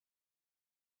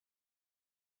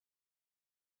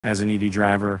As an EV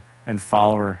driver and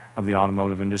follower of the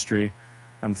automotive industry,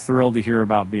 I'm thrilled to hear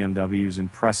about BMW's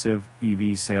impressive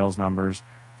EV sales numbers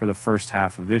for the first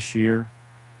half of this year.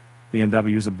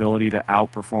 BMW's ability to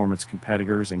outperform its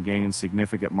competitors and gain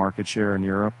significant market share in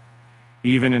Europe,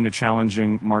 even in a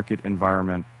challenging market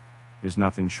environment, is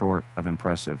nothing short of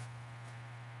impressive.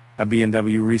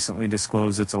 BMW recently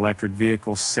disclosed its electric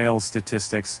vehicle sales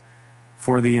statistics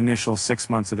for the initial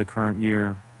 6 months of the current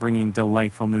year, bringing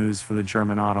delightful news for the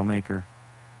German automaker.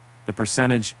 The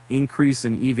percentage increase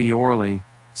in EV Orly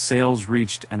sales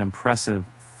reached an impressive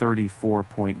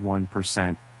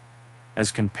 34.1%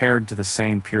 as compared to the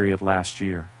same period last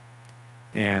year.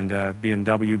 And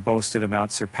BMW boasted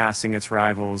about surpassing its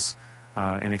rivals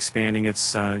and expanding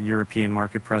its European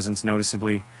market presence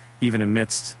noticeably, even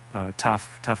amidst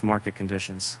tough market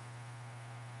conditions.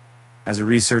 As a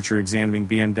researcher examining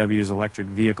BMW's electric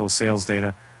vehicle sales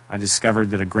data, I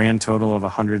discovered that a grand total of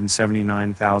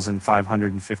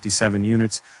 179,557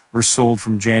 units were sold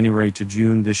from January to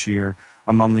June this year.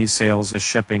 Among these sales,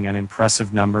 shipping an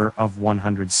impressive number of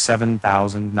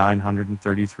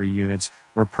 107,933 units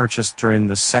were purchased during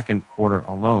the second quarter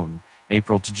alone,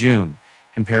 April to June.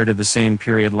 Compared to the same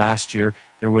period last year,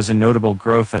 there was a notable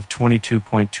growth of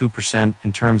 22.2%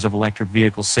 in terms of electric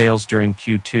vehicle sales during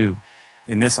Q2.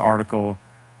 In this article,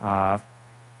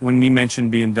 when we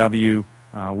mentioned BMW,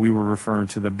 we were referring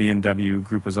to the BMW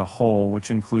group as a whole, which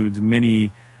includes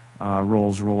many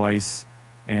Rolls-Royce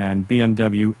and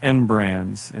BMW N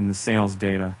brands in the sales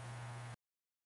data.